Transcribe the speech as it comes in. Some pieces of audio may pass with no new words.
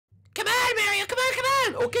Come on, Mario, come on, come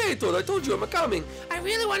on! Okay, Toad, I told you I'm coming. I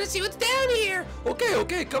really want to see what's down here.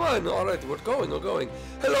 Okay, come on. Alright, we're going.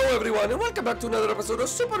 Hello, everyone, and welcome back to another episode of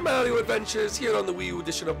Super Mario Adventures here on the Wii U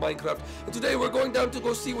edition of Minecraft. And today we're going down to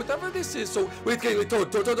go see whatever this is. So, wait,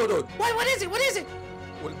 Toad. What is it?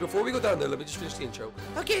 Well, before we go down there, let me just finish the intro.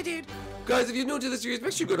 Okay, dude. Guys, if you're new to the series,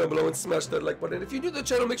 make sure you go down below and smash that like button. If you're new to the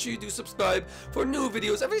channel, make sure you do subscribe for new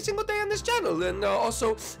videos every single day on this channel. And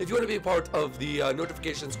also, if you want to be a part of the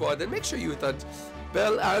notification squad, then make sure you hit that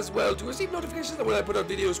bell as well to receive notifications when I put out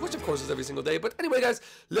videos, which of course is every single day. But anyway, guys,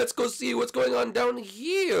 let's go see what's going on down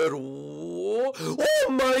here. Oh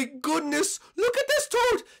my goodness! Look at this,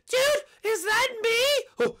 Toad! Dude, is that me?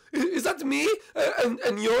 Oh, is that me?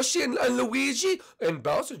 And Yoshi and Luigi and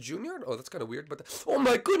Bowser Jr.? Oh, that's kind of weird, but oh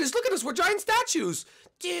my goodness, look at us, we're giant statues!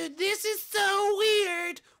 Dude, this is so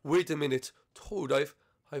weird. Wait a minute, Toad, I've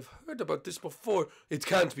heard about this before. It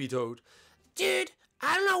can't be, Toad. Dude,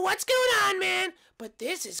 I don't know what's going on, man, but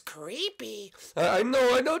this is creepy. I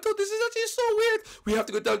know, Toad, this is actually so weird. We have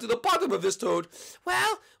to go down to the bottom of this, Toad.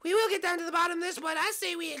 Well, we will get down to the bottom of this, but I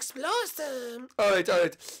say we explore some. Alright,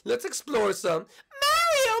 let's explore some.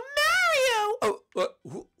 Mario! Oh,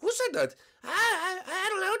 who said that? I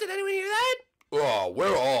don't know, did anyone hear that? Oh,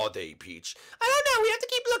 where are they, Peach? I don't know, we have to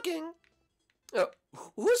keep looking.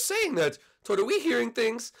 Who's saying that? Toad, are we hearing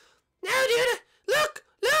things? No, dude, look!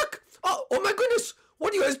 Oh my goodness!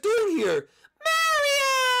 What are you guys doing here?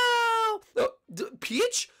 Mario!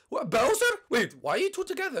 Peach? What, Bowser? Wait, why are you two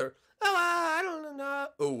together? Oh, I don't know.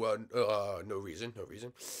 Oh, no reason.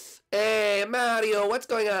 Hey, Mario, what's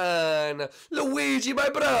going on? Luigi, my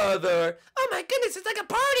brother. Oh my goodness, it's like a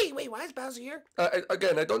party. Wait, why is Bowser here?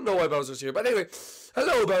 Again, I don't know why Bowser's here, but anyway.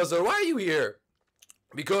 Hello, Bowser, why are you here?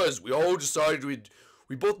 Because we all decided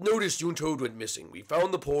we both noticed you and Toad went missing. We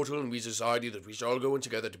found the portal and we decided that we should all go in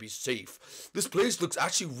together to be safe. This place looks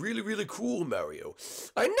actually really, really cool, Mario.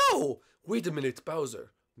 I know! Wait a minute,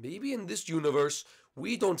 Bowser. Maybe in this universe,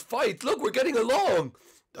 we don't fight. Look, we're getting along.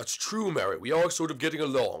 That's true, Mario. We are sort of getting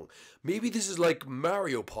along. Maybe this is like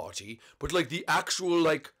Mario Party, but like the actual,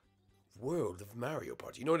 like, world of Mario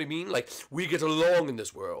Party. You know what I mean? Like, we get along in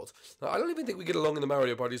this world. Now, I don't even think we get along in the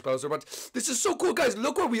Mario Parties, Bowser, but this is so cool, guys.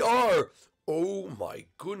 Look where we are. Oh my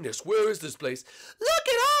goodness, where is this place? Look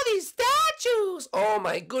at all these statues! Oh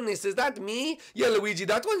my goodness, is that me? Yeah, Luigi,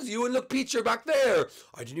 that one's you, and look, Peach, you're back there.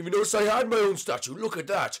 I didn't even notice I had my own statue. Look at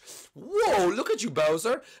that. Whoa, look at you,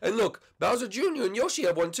 Bowser. And look, Bowser Jr. and Yoshi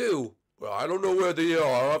have one too. Well, I don't know where they are.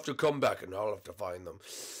 I'll have to come back and I'll have to find them.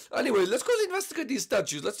 Anyway, let's go investigate these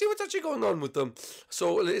statues. Let's see what's actually going on with them.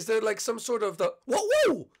 So, is there like some sort of the...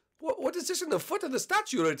 Whoa! What is this in the foot of the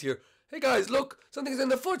statue right here? Hey guys, look, something's in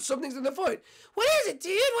the foot. What is it,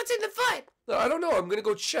 dude? What's in the foot? I don't know. I'm gonna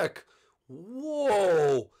go check.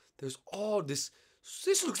 Whoa! There's all this.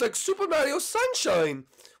 This looks like Super Mario Sunshine.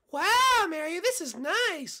 Wow, Mario, this is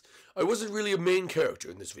nice. I wasn't really a main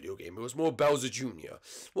character in this video game. It was more Bowser Jr.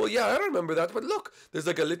 Well, yeah, I remember that. But look, there's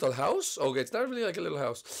like a little house. Okay, it's not really like a little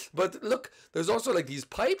house. But look, there's also like these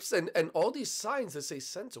pipes and all these signs that say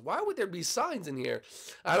sensor. Why would there be signs in here?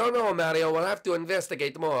 I don't know, Mario. We'll have to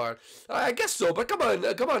investigate more. I guess so. But come on,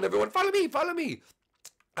 everyone. Follow me.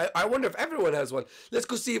 I wonder if everyone has one. Let's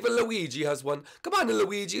go see if Luigi has one. Come on,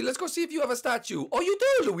 Luigi. Let's go see if you have a statue. Oh, you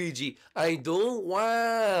do, Luigi. I do?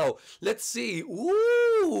 Wow. Let's see.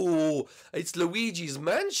 Ooh. It's Luigi's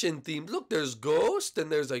mansion themed. Look, there's Ghost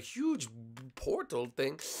and there's a huge portal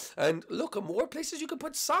thing. And look, more places you can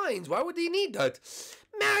put signs. Why would they need that?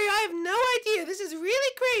 Mario, I have no idea. This is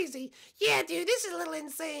really crazy. Yeah, dude, this is a little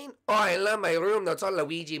insane. Oh, I love my room. That's all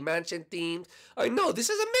Luigi mansion themed. I know, this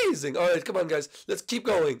is amazing. All right, come on, guys. Let's keep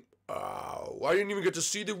going. Oh, I didn't even get to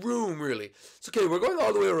see the room, really. It's okay, we're going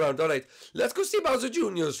all the way around. All right, let's go see Bowser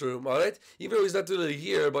Jr.'s room, all right? Even though he's not really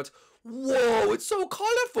here, but... Whoa, it's so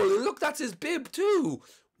colorful. And look, that's his bib, too.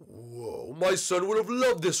 Whoa, my son would have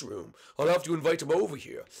loved this room. I'll have to invite him over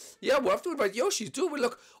here. Yeah, we'll have to invite Yoshi too, but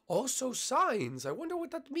look, also signs. I wonder what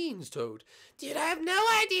that means, Toad. Dude, I have no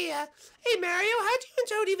idea. Hey, Mario, how'd you and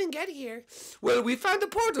Toad even get here? Well, we found the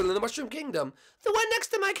portal in the Mushroom Kingdom. The one next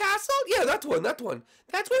to my castle? Yeah, that one.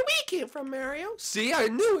 That's where we came from, Mario. See, I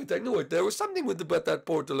knew it. There was something with about that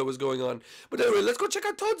portal that was going on. But anyway, let's go check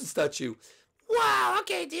out Toad's statue. Wow,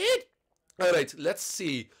 okay, dude. All right, let's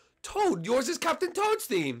see. Toad, yours is Captain Toad's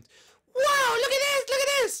themed. Wow, look at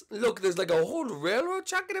this. Look, there's like a whole railroad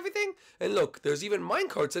track and everything. And look, there's even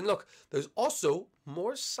minecarts. And look, there's also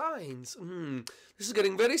more signs. This is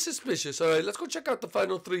getting very suspicious. All right, let's go check out the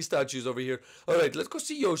final 3 statues over here. All right, let's go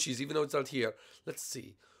see Yoshi's, even though it's not here. Let's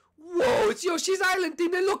see. Whoa, it's Yoshi's Island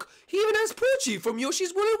themed. And look, he even has Poochie from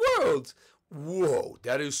Yoshi's Woolly World. Whoa,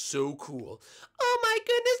 that is so cool. Oh my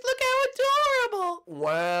goodness, look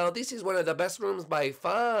this is one of the best rooms by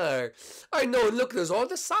far. I know, look, there's all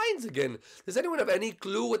the signs again. Does anyone have any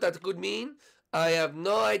clue what that could mean? I have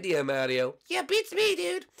no idea, Mario. Yeah, beats me,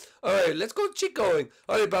 dude. Alright, let's go keep going.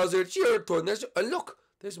 Alright, Bowser, it's your turn. Look,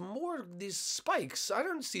 there's more of these spikes. I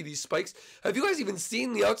don't see these spikes. Have you guys even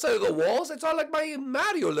seen the outside of the walls? It's all like my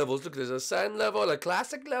Mario levels. Look, there's a sand level, a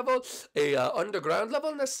classic level, a underground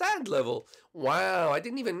level, and a sand level. Wow, I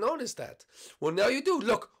didn't even notice that. Well, now you do.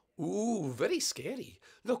 Look. Ooh, very scary.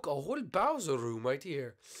 Look, a whole Bowser room right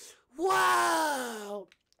here. Wow.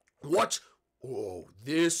 Watch. Oh,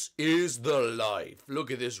 this is the life.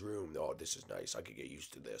 Look at this room. Oh, this is nice. I could get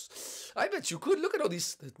used to this. I bet you could. Look at all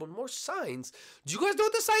these more signs. Do you guys know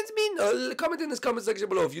what the signs mean? Comment in this comment section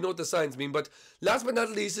below if you know what the signs mean. But last but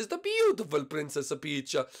not least is the beautiful Princess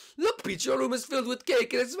Peach. Look, Peach, your room is filled with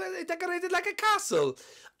cake and it's decorated like a castle.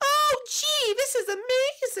 Oh, gee, this is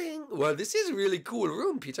amazing. Well, this is a really cool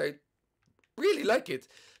room, Peach. I really like it.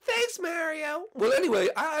 Thanks, Mario. Well, anyway,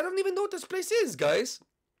 I don't even know what this place is, guys.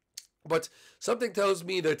 But something tells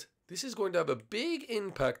me that this is going to have a big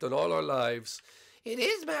impact on all our lives. It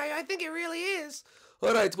is, Mario. I think it really is.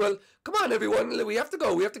 All right, well, come on, everyone. We have to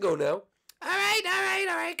go. We have to go now. All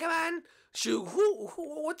right. Come on. Shoo,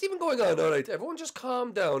 what's even going on? All right, everyone just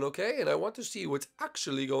calm down, okay? And I want to see what's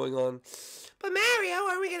actually going on. But Mario,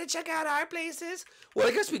 are we going to check out our places? Well,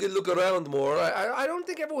 I guess we could look around more. I don't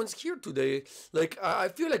think everyone's here today. Like, I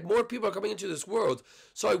feel like more people are coming into this world.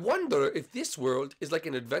 So I wonder if this world is like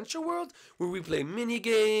an adventure world where we play mini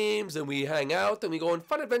games and we hang out and we go on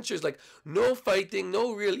fun adventures, like no fighting,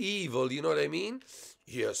 no real evil, you know what I mean?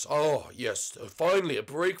 Yes, oh, yes, finally a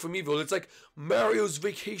break from evil. It's like Mario's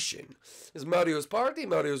Vacation. It's Mario's Party,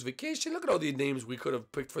 Mario's Vacation. Look at all the names we could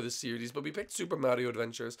have picked for this series, but we picked Super Mario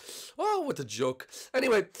Adventures. Oh, what a joke.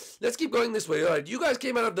 Anyway, let's keep going this way. All right, you guys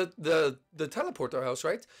came out of the teleporter house,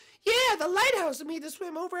 right? Yeah, the lighthouse made me to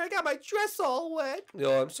swim over. I got my dress all wet.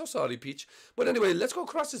 No, I'm so sorry, Peach. But anyway, let's go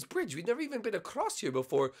across this bridge. We've never even been across here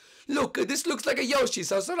before. Look, this looks like a Yoshi's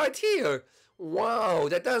house right here. Wow,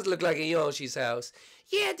 that does look like a Yoshi's house.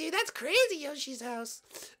 Yeah, dude, that's crazy, Yoshi's house.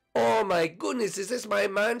 Oh my goodness, is this my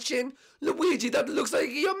mansion? Luigi, that looks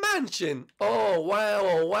like your mansion. Oh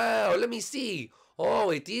wow, let me see.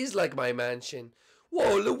 Oh, it is like my mansion.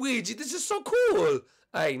 Whoa, Luigi, this is so cool.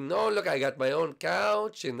 I know, look, I got my own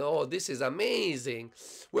couch, and oh, this is amazing.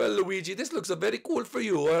 Well, Luigi, this looks very cool for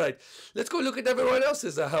you. All right, let's go look at everyone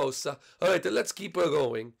else's house. All right, let's keep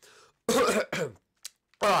going.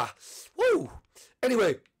 Whoa.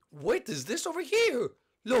 Anyway, what is this over here?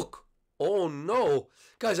 Look. Oh, no.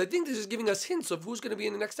 Guys, I think this is giving us hints of who's going to be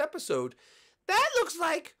in the next episode. That looks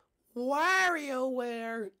like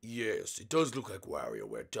WarioWare. Yes, it does look like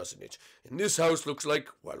WarioWare, doesn't it? And this house looks like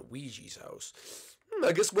Waluigi's house.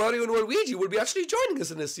 I guess Wario and Waluigi will be actually joining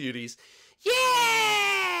us in this series.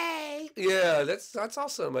 Yay! Yeah, that's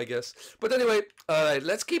awesome, I guess. But anyway, alright,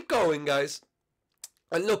 let's keep going, guys.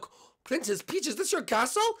 And look, Princess Peach, is this your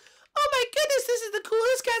castle? Oh my goodness, this is the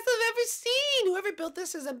coolest castle I've ever seen. Whoever built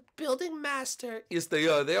this is a building master. Yes, they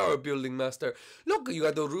are. They are a building master. Look, you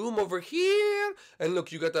got the room over here, and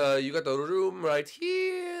look, you got the room right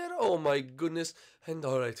here. Oh my goodness! And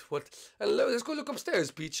all right, what? And let's go look upstairs,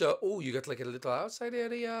 Peach. Oh, you got like a little outside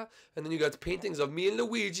area, and then you got paintings of me and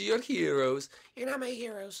Luigi, your heroes. You're not my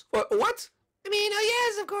heroes. What? I mean, oh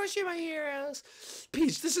yes, of course you're my heroes.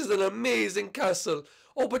 Peach, this is an amazing castle.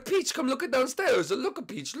 Oh, but Peach, come look at downstairs. Look,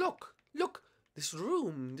 Peach, look. This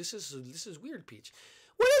room. This is weird, Peach.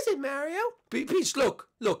 What is it, Mario? Peach, look.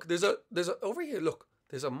 There's a over here. Look,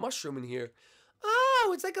 there's a mushroom in here.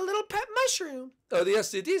 Oh, it's like a little pet mushroom. Oh,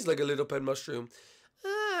 yes, it is like a little pet mushroom.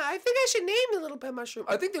 I think I should name the little pet mushroom.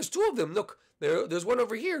 I think there's two of them. Look, there's one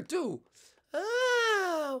over here too.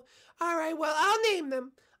 Oh, all right. Well, I'll name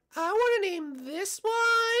them. I want to name this one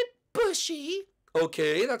Bushy.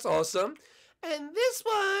 Okay, that's awesome. And this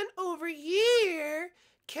one over here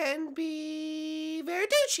can be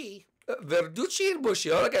Verducci. Verducci and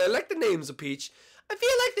Bushy. Okay, I like the names of Peach. I feel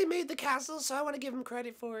like they made the castle, so I want to give them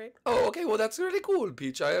credit for it. Oh, okay, well, that's really cool,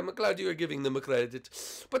 Peach. I am glad you are giving them a credit.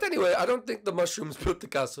 But anyway, I don't think the mushrooms built the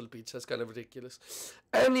castle, Peach. That's kind of ridiculous.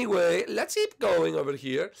 Anyway, let's keep going over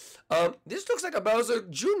here. This looks like a Bowser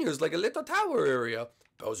Jr.'s, like a little tower area.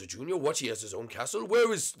 Bowser Jr., what? He has his own castle?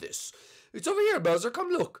 Where is this? It's over here, Bowser. Come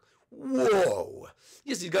look. Whoa.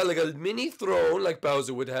 Yes, he's got like a mini throne like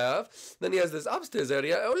Bowser would have. Then he has this upstairs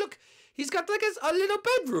area. Oh, look. He's got like a little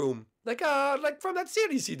bedroom. Like from that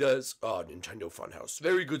series he does. Oh, Nintendo Funhouse.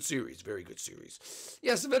 Very good series. Very good series.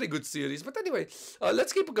 Yes, very good series. But anyway,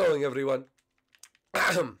 let's keep going, everyone.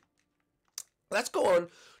 Let's go on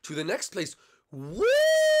to the next place.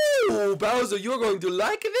 Woo! Bowser, you're going to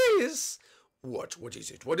like this. What? What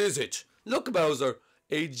is it? What is it? Look, Bowser.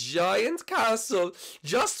 A giant castle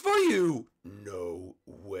just for you. No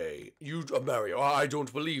way. You, Mario, I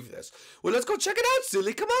don't believe this. Well, let's go check it out,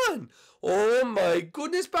 silly. Come on. Oh my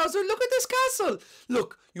goodness, Bowser, look at this castle.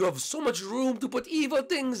 Look, you have so much room to put evil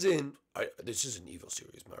things in. This is an evil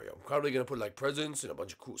series, Mario. I'm probably going to put like presents and a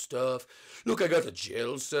bunch of cool stuff. Look, I got a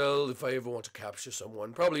jail cell if I ever want to capture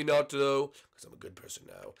someone. Probably not, though, because I'm a good person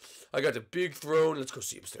now. I got a big throne. Let's go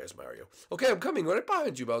see upstairs, Mario. Okay, I'm coming right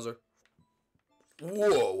behind you, Bowser.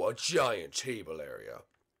 Whoa, a giant table area.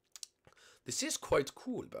 This is quite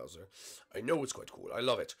cool, Bowser. I know it's quite cool. I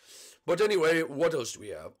love it. But anyway, what else do we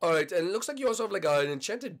have? Alright, and it looks like you also have like an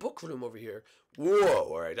enchanted book room over here.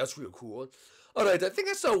 Whoa, alright, that's real cool. Alright, I think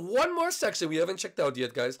I saw one more section we haven't checked out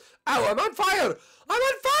yet, guys. Ow, I'm on fire! I'm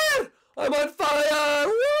on fire! I'm on fire!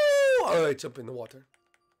 Woo! Alright, jump in the water.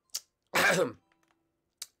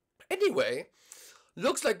 Anyway,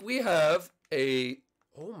 looks like we have a...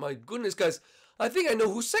 Oh my goodness, guys. I think I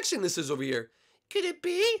know whose section this is over here. Could it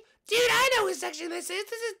be? Dude, I know whose section this is.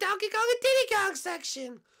 This is Donkey Kong and Diddy Kong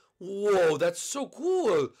section. Whoa, that's so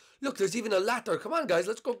cool. Look, there's even a ladder. Come on, guys,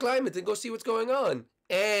 let's go climb it and go see what's going on.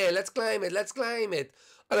 Hey, let's climb it, let's climb it.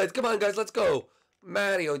 Alright, come on, guys, let's go.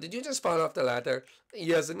 Mario, did you just fall off the ladder?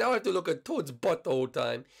 Yes, and now I have to look at Toad's butt the whole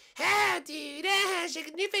time. Ah, dude,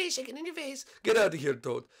 shaking your face, shaking in your face. Get out of here,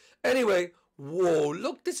 Toad. Anyway, whoa,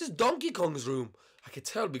 look, this is Donkey Kong's room. I can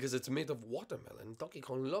tell because it's made of watermelon. Donkey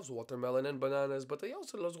Kong loves watermelon and bananas, but he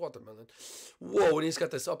also loves watermelon. Whoa, and he's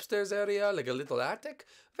got this upstairs area, like a little attic.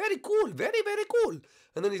 Very cool, very, very cool.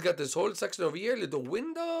 And then he's got this whole section over here, little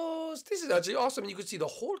windows. This is actually awesome. You can see the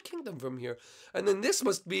whole kingdom from here. And then this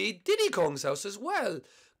must be Diddy Kong's house as well,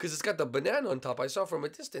 because it's got the banana on top. I saw from a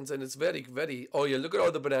distance, and it's very, very... Oh, yeah, look at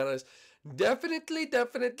all the bananas. Definitely,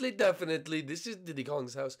 definitely, definitely, this is Diddy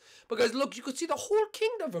Kong's house. But guys, look, you could see the whole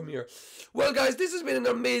kingdom from here. Well, guys, this has been an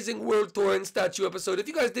amazing World Tour and Statue episode. If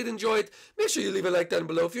you guys did enjoy it, make sure you leave a like down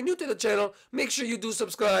below. If you're new to the channel, make sure you do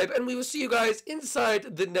subscribe. And we will see you guys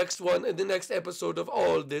inside the next one, in the next episode of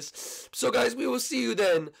all this. So, guys, we will see you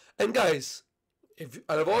then. And, guys, if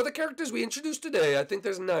out of all the characters we introduced today, I think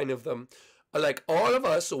there's 9 of them. Like all of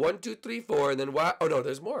us, so 1, 2, 3, 4, and then oh no,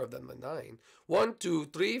 there's more of them than 9. 1, 2,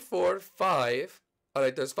 3, 4, 5. All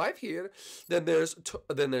right, there's 5 here. Then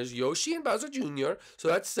there's Yoshi and Bowser Jr. So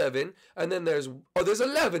that's 7. And then there's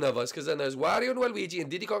 11 of us, because then there's Wario and Waluigi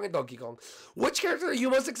and Diddy Kong and Donkey Kong. Which character are you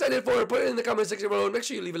most excited for? Put it in the comment section below. And make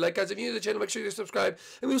sure you leave a like, guys. If you're new to the channel, make sure you subscribe.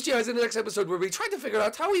 And we'll see you guys in the next episode where we try to figure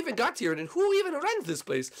out how we even got here and who even runs this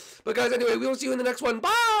place. But guys, anyway, we will see you in the next one.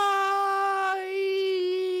 Bye.